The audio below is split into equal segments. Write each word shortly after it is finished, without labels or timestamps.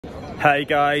Hey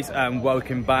guys, and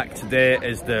welcome back. Today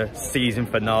is the season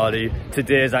finale.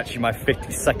 Today is actually my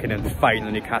 52nd and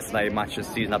final Newcastle United match this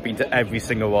season. I've been to every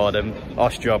single one of them.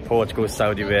 Austria, Portugal,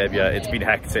 Saudi Arabia. It's been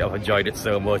hectic. I've enjoyed it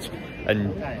so much.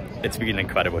 And it's been an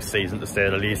incredible season to say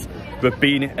the least. We've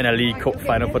been in a League Cup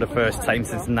final for the first time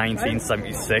since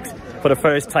 1976. For the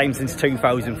first time since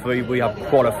 2003, we have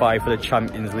qualified for the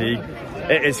Champions League.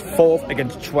 It is 4th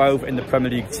against 12 in the Premier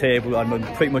League table, and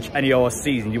pretty much any other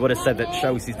season you would have said that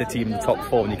Chelsea's the team in the top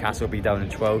 4 and Newcastle will be down in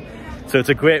 12. So it's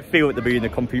a great feeling to be in the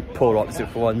complete polar opposite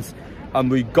for once. And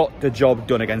we got the job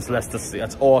done against Leicester City.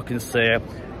 That's all I can say.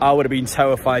 I would have been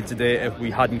terrified today if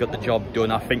we hadn't got the job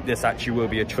done. I think this actually will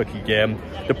be a tricky game.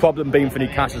 The problem being for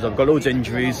Newcastle is I've got loads of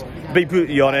injuries. To be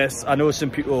brutally honest, I know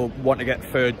some people want to get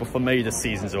third, but for me the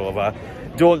season's over.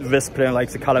 Don't risk playing like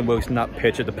Callum Wilson that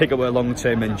pitch. To pick up a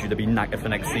long-term injury to be knackered for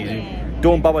next season.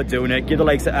 Don't bother doing it. Give the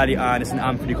likes of Elliot Anderson,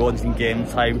 Anthony Gordon in game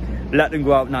time. Let them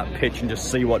go out in that pitch and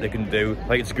just see what they can do.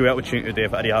 Like, it's a great opportunity today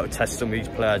for Eddie to test some of these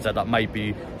players that might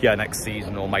be here next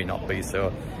season or might not be.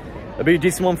 So it'll be a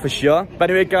decent one for sure. But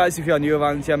anyway guys, if you're new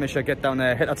around here, make sure you get down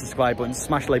there, hit that subscribe button,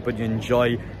 smash the like button you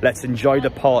enjoy. Let's enjoy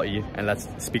the party and let's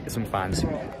speak to some fans.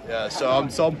 Yeah, so I'm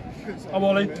Tom. I'm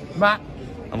Ollie. Matt.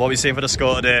 And what are we seeing for the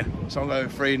score today? So I'm going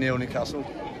 3-0 Newcastle.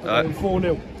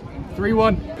 4-0.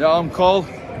 3-1. Yeah, I'm Cole.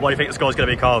 What do you think the score's going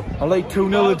to be, Carl? I like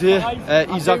 2-0 today.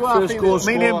 Isaac first goal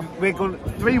scorer. We're going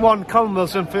 3-1, Callum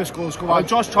Wilson first goal scorer.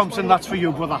 Josh Thompson, that's for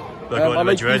you, brother. I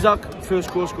like Isaac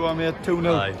first goal scorer, mate.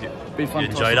 2-0. You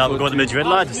enjoy that? We're going to Madrid,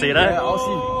 lad, to see you there. Yeah, I'll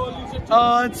see.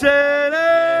 Anthony!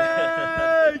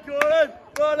 Go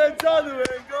on,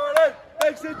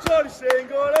 makes a choice in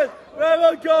Gordon.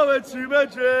 We're going to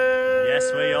Madrid.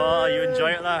 Yes, we are. You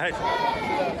enjoy it, lad.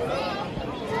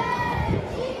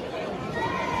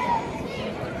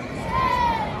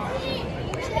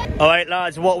 All right,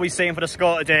 lads. What are we seeing for the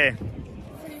score today?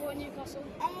 3-1 Newcastle.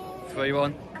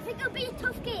 3-1. I think it'll be a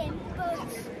tough game, but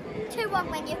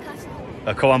 2-1 when Newcastle.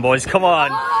 Oh, come on, boys. Come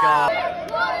on.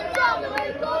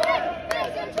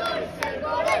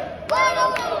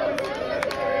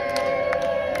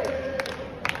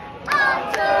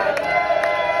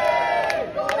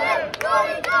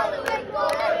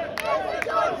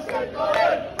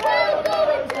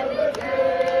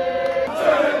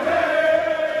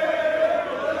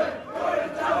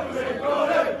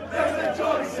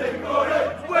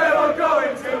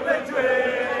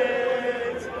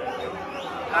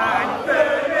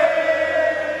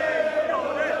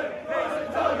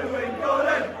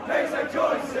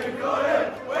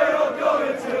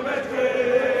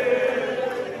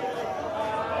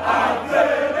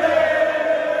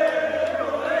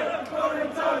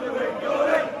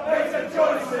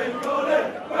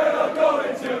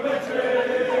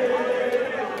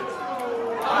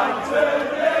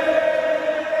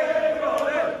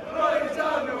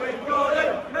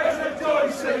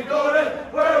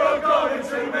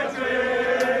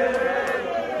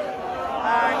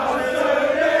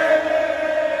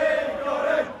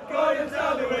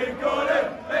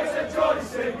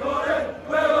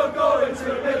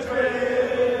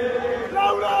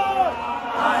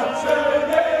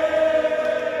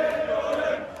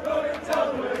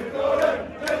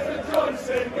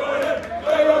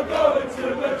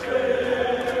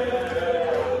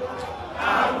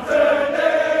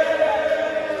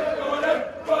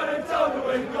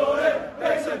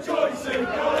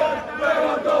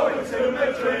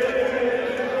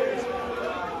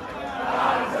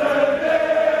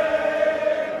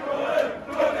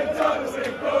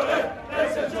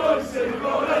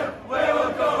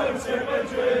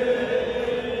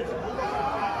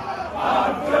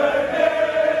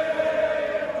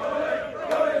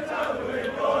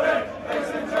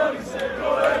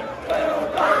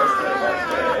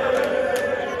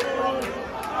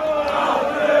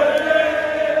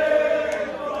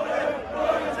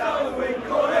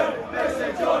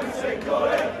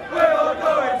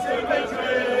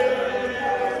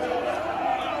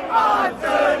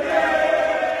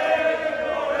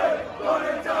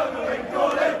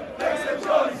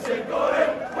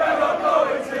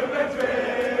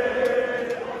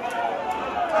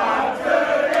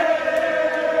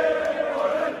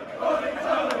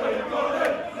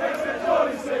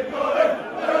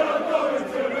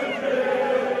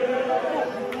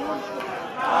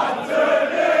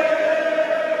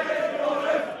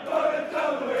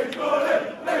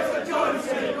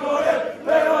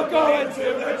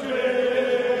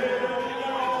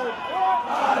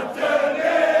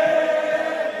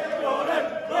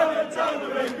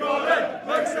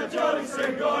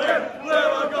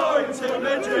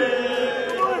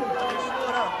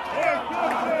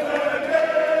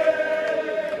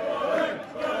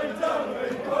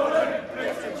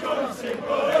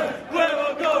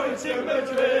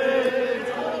 Madrid.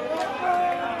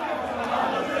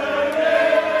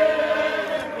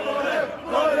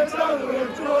 Rolling down the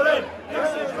road, Jordan.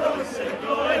 Next is Rolling, sing,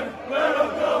 Jordan. We're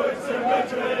all going to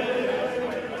Madrid.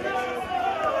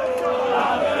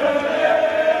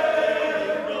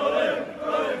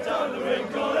 Rolling down the ring,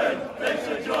 Jordan. Next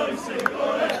is Rolling, sing,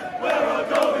 Jordan. We're all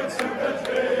going to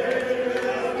Madrid.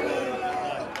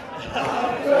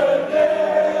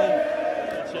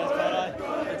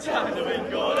 Down the ring,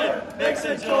 Gordon. Next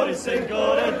to Jordan, sing,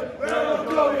 Gordon. We're all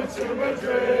going to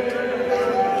Madrid.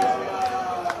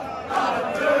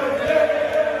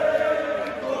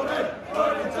 Gordon,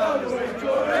 rolling down the ring,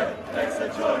 Gordon. Next to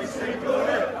Jordan, sing,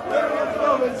 Gordon. We're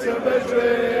all going to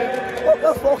Madrid. What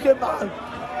the fucking man?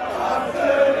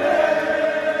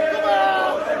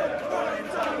 Rolling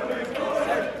down the ring,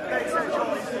 Gordon. Next to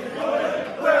Jordan, sing, Gordon.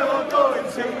 We're all going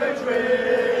to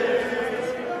Madrid.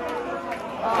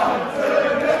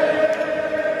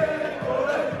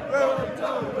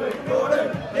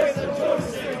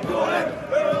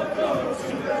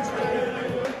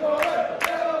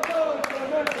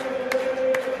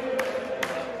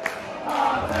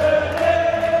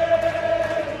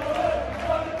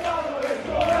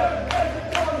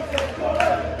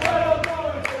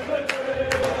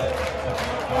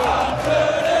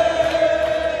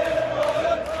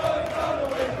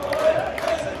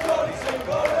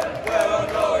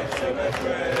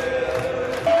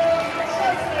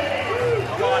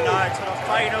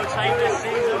 Final time this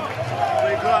season,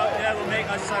 we go out there, we'll make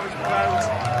ourselves proud.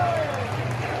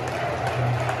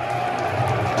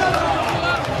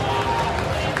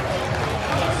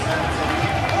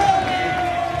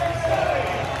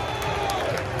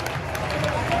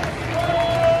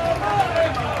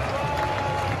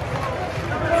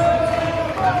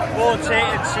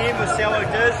 Rotating team, we'll see how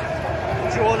it does.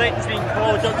 Joe Layton's been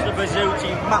called up to the Brazil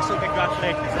team, massive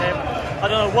congratulations to him. I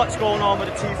don't know what's going on with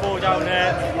the T4 down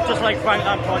there, just like Frank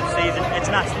Lampard's season, it's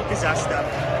an absolute disaster.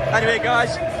 Anyway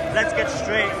guys, let's get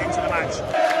straight into the match.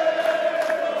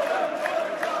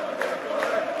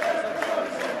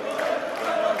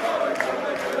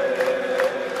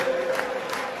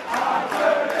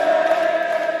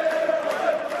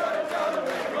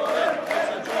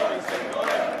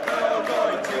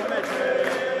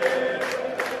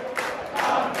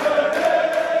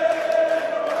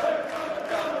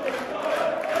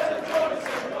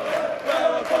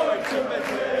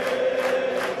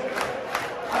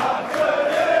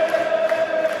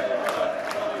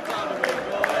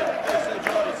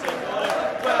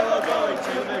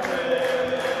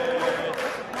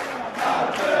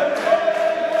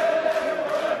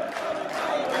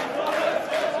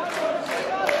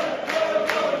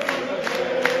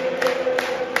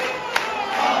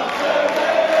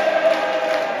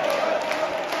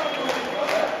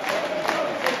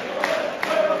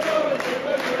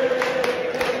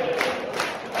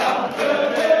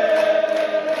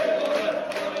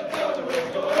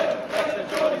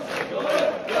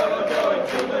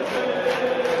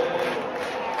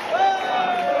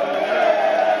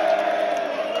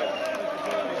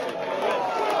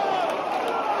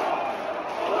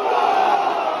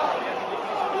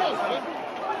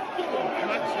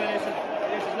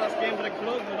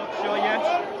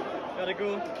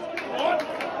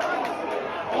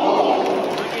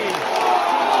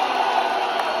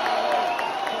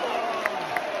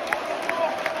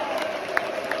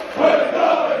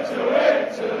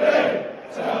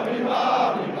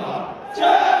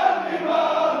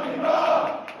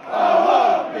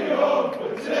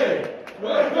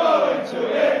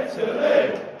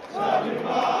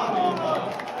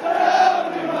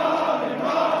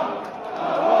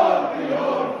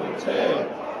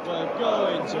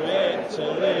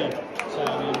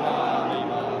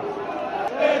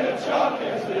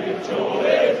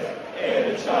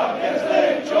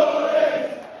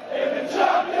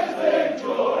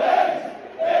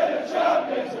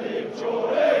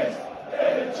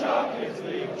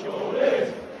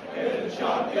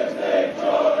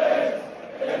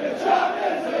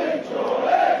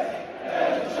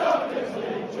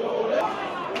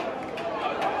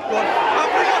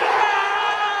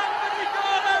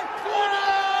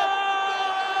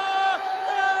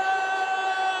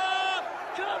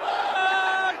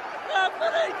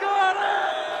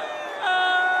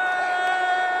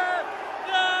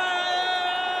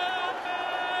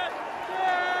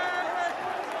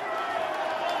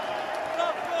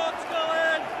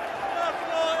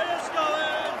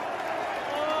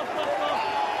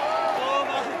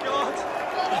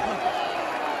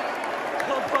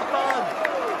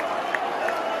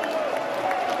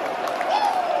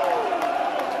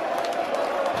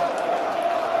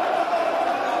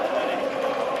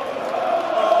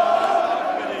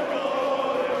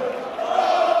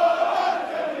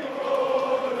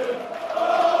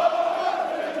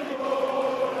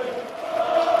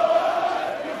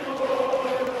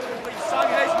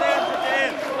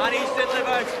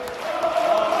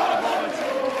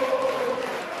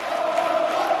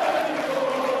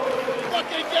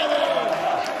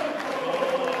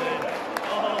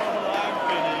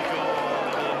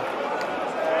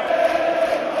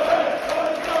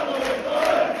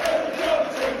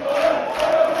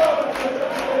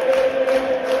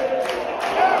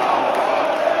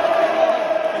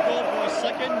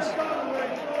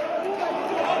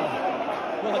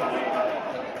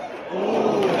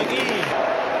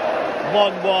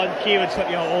 1-1, Kieran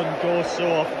Trippier on goal,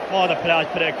 so all the players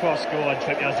put it across goal and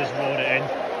Trippier's just rolled it in.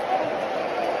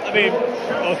 I mean,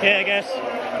 okay, I guess.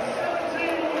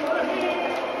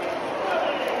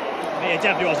 I mean, it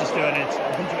definitely wasn't doing it.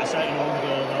 100% an own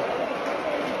goal,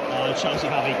 but Chelsea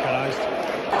have equalised.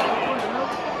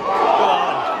 Go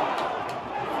on.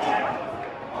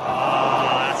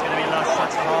 That's going to be last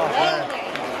second half there.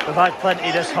 We've had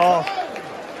plenty this half,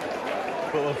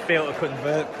 but we've failed to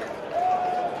convert.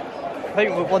 I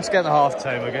think once again at half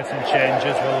time we'll get some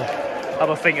changes, we'll have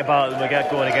a think about it and we'll get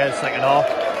going again second half.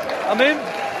 I mean,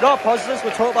 not positives,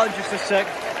 we'll talk about it in just a sec.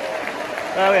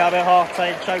 There we have it, half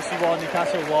time, Chelsea 1,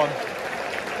 Newcastle 1.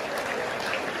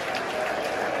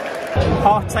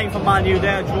 Half time for Man U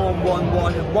there, drawn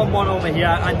 1-1, 1-1 over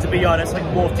here, and to be honest, I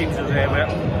think both teams are there with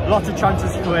it. Lots of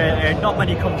chances created, not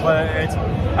many converted.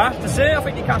 I have to say, I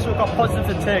think Newcastle got positive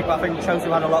to take, but I think Chelsea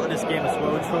had a lot of this game as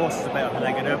well. Trost is a bit of a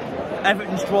negative.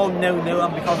 Everton's drawn 0-0,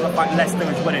 and because of the fact Leicester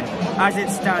is winning. As it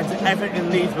stands, Everton and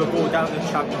Leeds will go down to the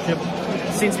Championship.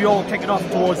 Seems to be all kicking off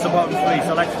towards the bottom three,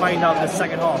 so let's find out in the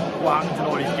second half what happens in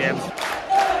all these games.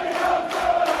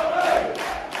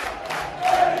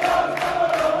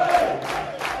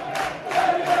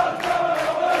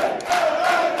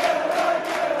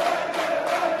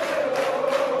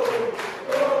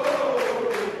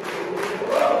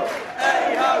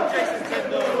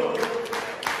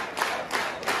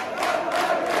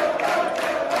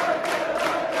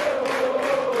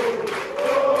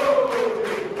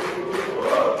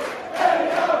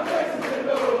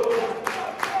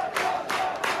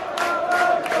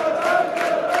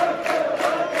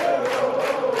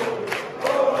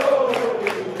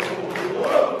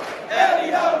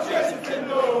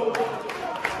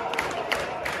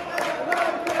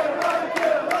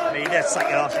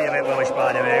 Second half, see a bit rubbish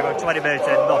by the way. We're 20 minutes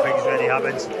in, nothing's really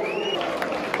happened.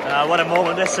 What a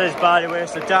moment this is, by the way.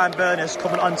 So Dan Burners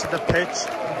coming onto the pitch,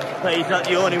 but he's not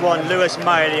the only one. Lewis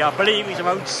Miley, I believe he's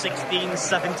around 16,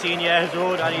 17 years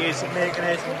old, and he is making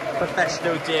his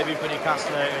professional debut for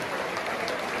Newcastle United.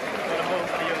 What a moment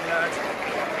for the young lad.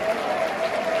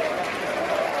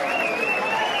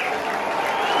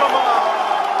 Come on!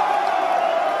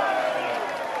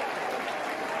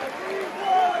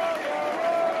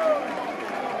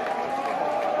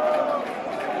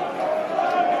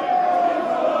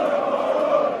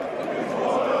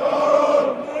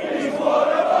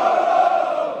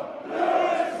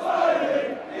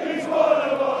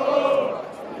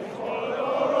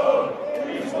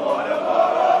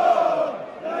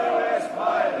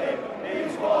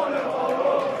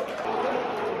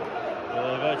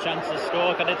 Chance to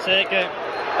score, can it take it?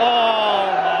 Oh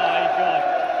my god,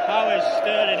 how has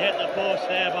Sterling hit the post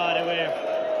there, by the way?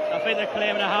 I think they're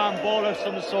claiming a handball of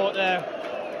some sort there.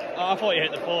 Oh, I thought he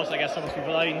hit the post, I guess that must be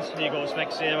blinds. Here you go,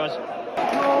 Specsavers.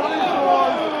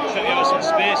 Should we have some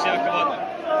space here, come on.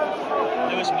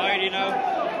 Lewis Miley now.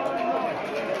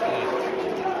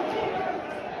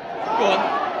 Go on.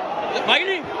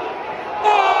 Miley!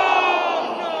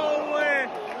 Oh, no way!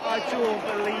 I don't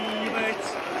believe it.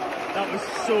 That was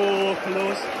so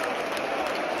close.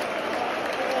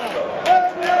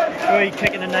 Free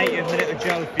kick in the 90th minute of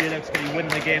Joe Felix, but he win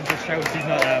the game for Chelsea's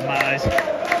not that matters.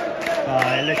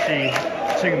 Literally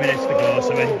 2 minutes to go,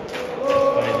 so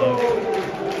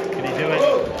can he do it?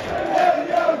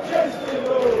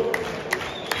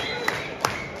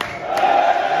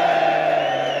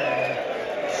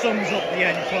 Sums up the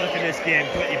end product of this game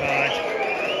pretty bad.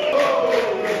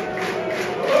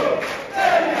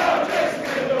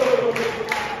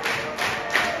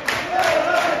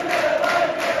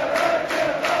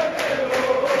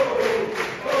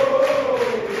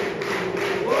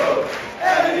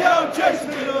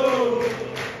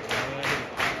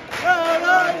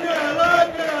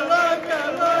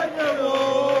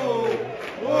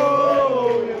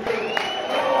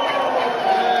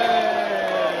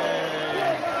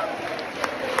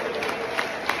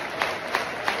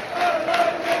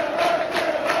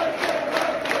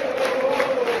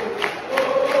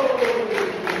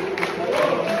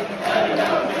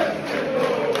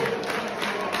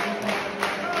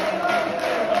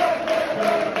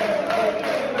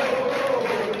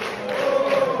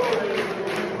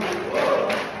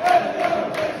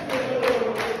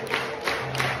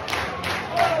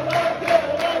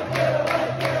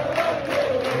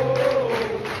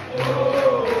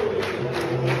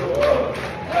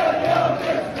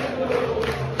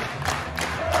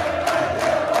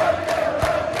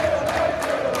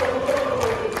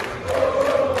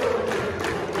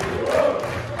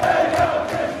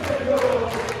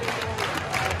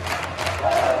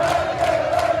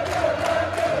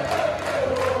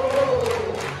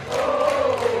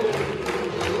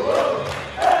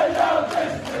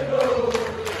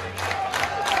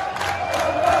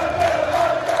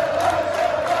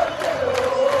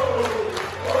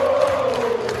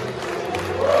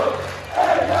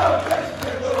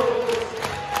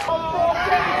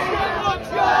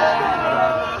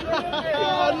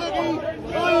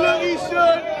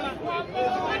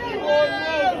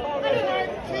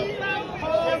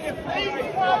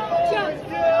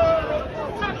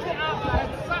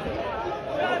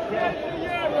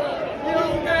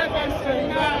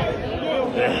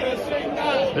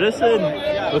 Pearson.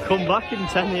 We'll come back in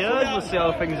 10 years, we'll see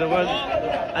how things are went.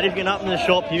 Anything can happen in a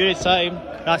short period of time.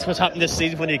 That's what's happened this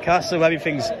season for Newcastle.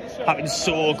 Everything's happened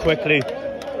so quickly.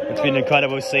 It's been an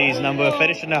incredible season and we're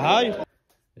finishing a high.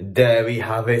 There we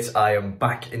have it. I am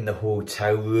back in the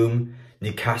hotel room.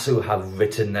 Newcastle have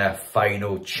written their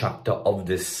final chapter of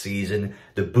this season.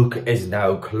 The book is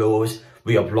now closed.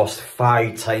 We have lost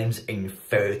 5 times in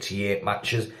 38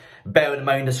 matches. Bear in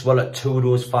mind as well that 2 of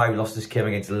those 5 losses came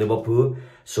against Liverpool.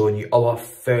 So in your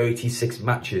 36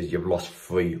 matches, you've lost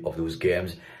 3 of those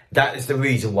games. That is the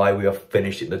reason why we have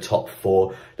finished in the top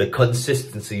 4. The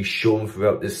consistency shown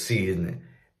throughout this season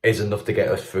is enough to get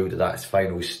us through to that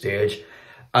final stage.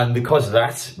 And because of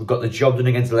that, we've got the job done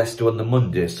against Leicester on the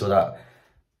Monday. So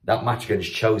that match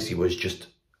against Chelsea was just,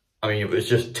 I mean, it was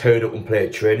just turn up and play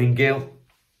a training game.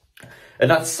 And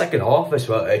that second half as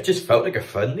well, it just felt like a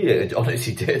friendly. It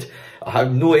honestly did. I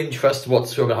had no interest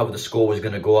whatsoever in how the score was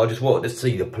going to go. I just wanted to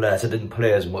see the players. I didn't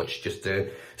play as much just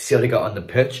to see how they got on the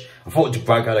pitch. I thought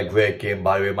Bragg had a great game,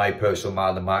 by the way, my personal man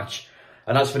of the match.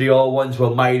 And as for the other ones,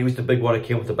 well, Miley was the big one that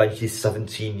came off the bench. He's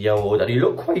 17-year-old and he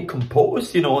looked quite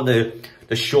composed, you know, in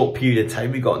the short period of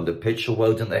time he got on the pitch. So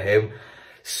well done to him.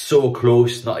 So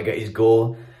close not to get his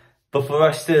goal. But for the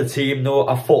rest of the team, though,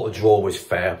 I thought the draw was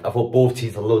fair. I thought both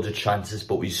teams had loads of chances,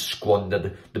 but we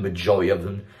squandered the majority of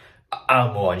them.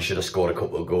 Almiron should have scored a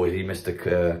couple of goals. He missed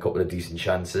a couple of decent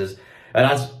chances. And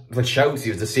as for Chelsea,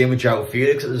 it was the same with João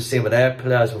Felix. It was the same with their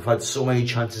players. We've had so many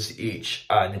chances each.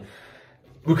 And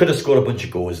we could have scored a bunch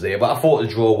of goals there. But I thought the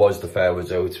draw was the fair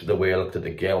result, the way I looked at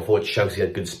the game. I thought Chelsea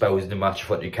had good spells in the match. I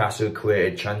thought Newcastle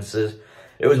created chances.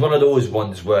 It was one of those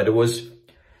ones where there was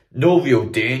no real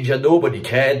danger, nobody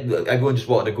cared. Everyone just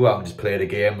wanted to go out and just play the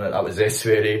game. That was it,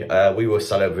 really. We were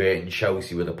celebrating.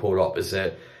 Chelsea were the polar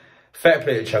opposite. Fair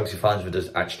play to Chelsea fans for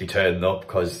just actually turning up,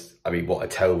 because, I mean, what a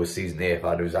terrible season they've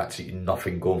had. There was absolutely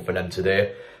nothing going for them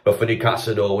today. But for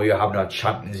Newcastle, though, we were having our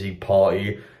Champions League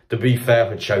party. To be fair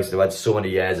for Chelsea, they've had so many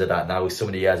years of that now, so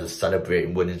many years of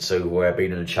celebrating winning silverware,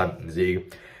 being in the Champions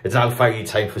League. It's now finally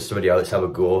time for somebody else to have a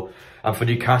go. And for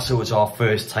Newcastle, it's our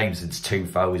first time since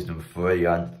 2003,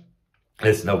 and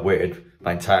listen, I've waited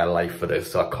my entire life for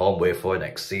this, so I can't wait for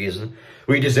next season.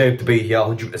 We deserve to be here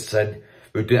 100%.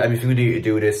 We've done everything we need to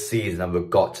do this season, and we've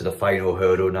got to the final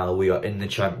hurdle now. We are in the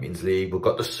Champions League. We've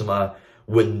got the summer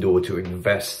window to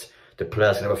invest. The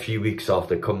players can have a few weeks off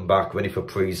to come back ready for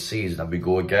pre-season, and we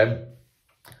go again.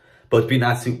 But it's been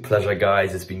an absolute pleasure,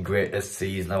 guys. It's been great this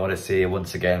season. I want to say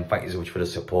once again, thank you so much for the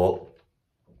support.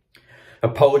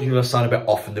 Apologies if I sound a bit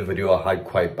off in the video. I had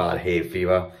quite bad hay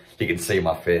fever. You can see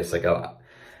my face, like I'm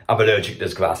allergic to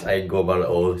this grass. I ain't going well at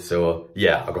all. So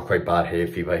yeah, I've got quite bad hay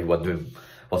fever. You're wondering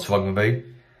what's wrong with me.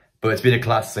 But it's been a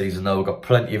class season though. We've got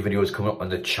plenty of videos coming up on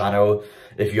the channel.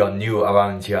 If you're new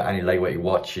around here and you like what you're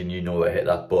watching, you know where to hit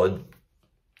that button.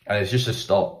 And it's just a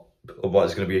start of what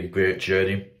is going to be a great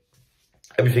journey.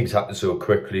 Everything's happened so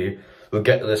quickly. We'll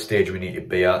get to the stage we need to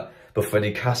be at. But for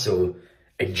Newcastle,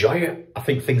 enjoy it. I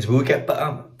think things will get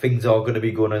better. Things are going to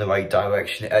be going in the right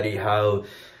direction. Eddie Howe,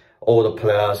 all the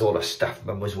players, all the staff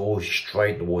members will all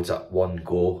strive towards that one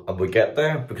goal. And we'll get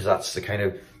there, because that's the kind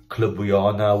of club we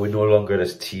are now. We're no longer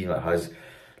this team that has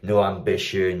no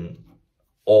ambition,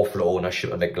 awful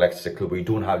ownership and neglects the club. We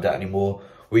don't have that anymore.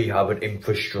 We have an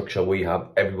infrastructure. We have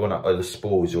everyone at our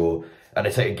disposal. And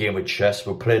it's like a game of chess.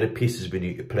 We'll play the pieces we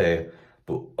need to play,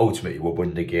 but ultimately we'll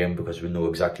win the game because we know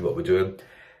exactly what we're doing.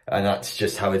 And that's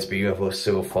just how it's been with us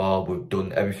so far. We've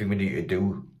done everything we need to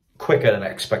do quicker than I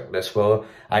expected as well.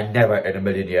 I never in a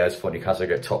million years thought Newcastle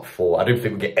get top 4. I don't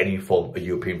think we get any form of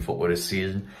European football this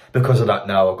season. Because of that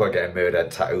now, I've got to get a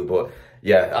murdered tattoo. But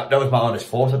yeah, that was my honest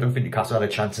thought. I don't think Newcastle had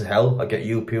a chance in hell. I get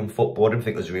European football. I didn't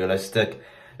think it was realistic.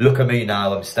 Look at me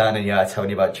now, I'm standing here telling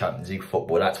you about Champions League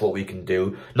football. That's what we can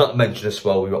do. Not to mention as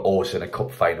well, we were also in a cup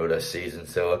final this season.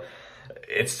 So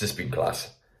it's just been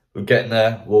class. We're getting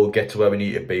there. We'll get to where we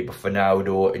need to be. But for now,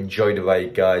 though, enjoy the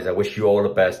ride, guys. I wish you all the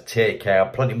best. Take care.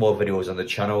 Plenty more videos on the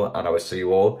channel. And I will see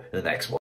you all in the next one.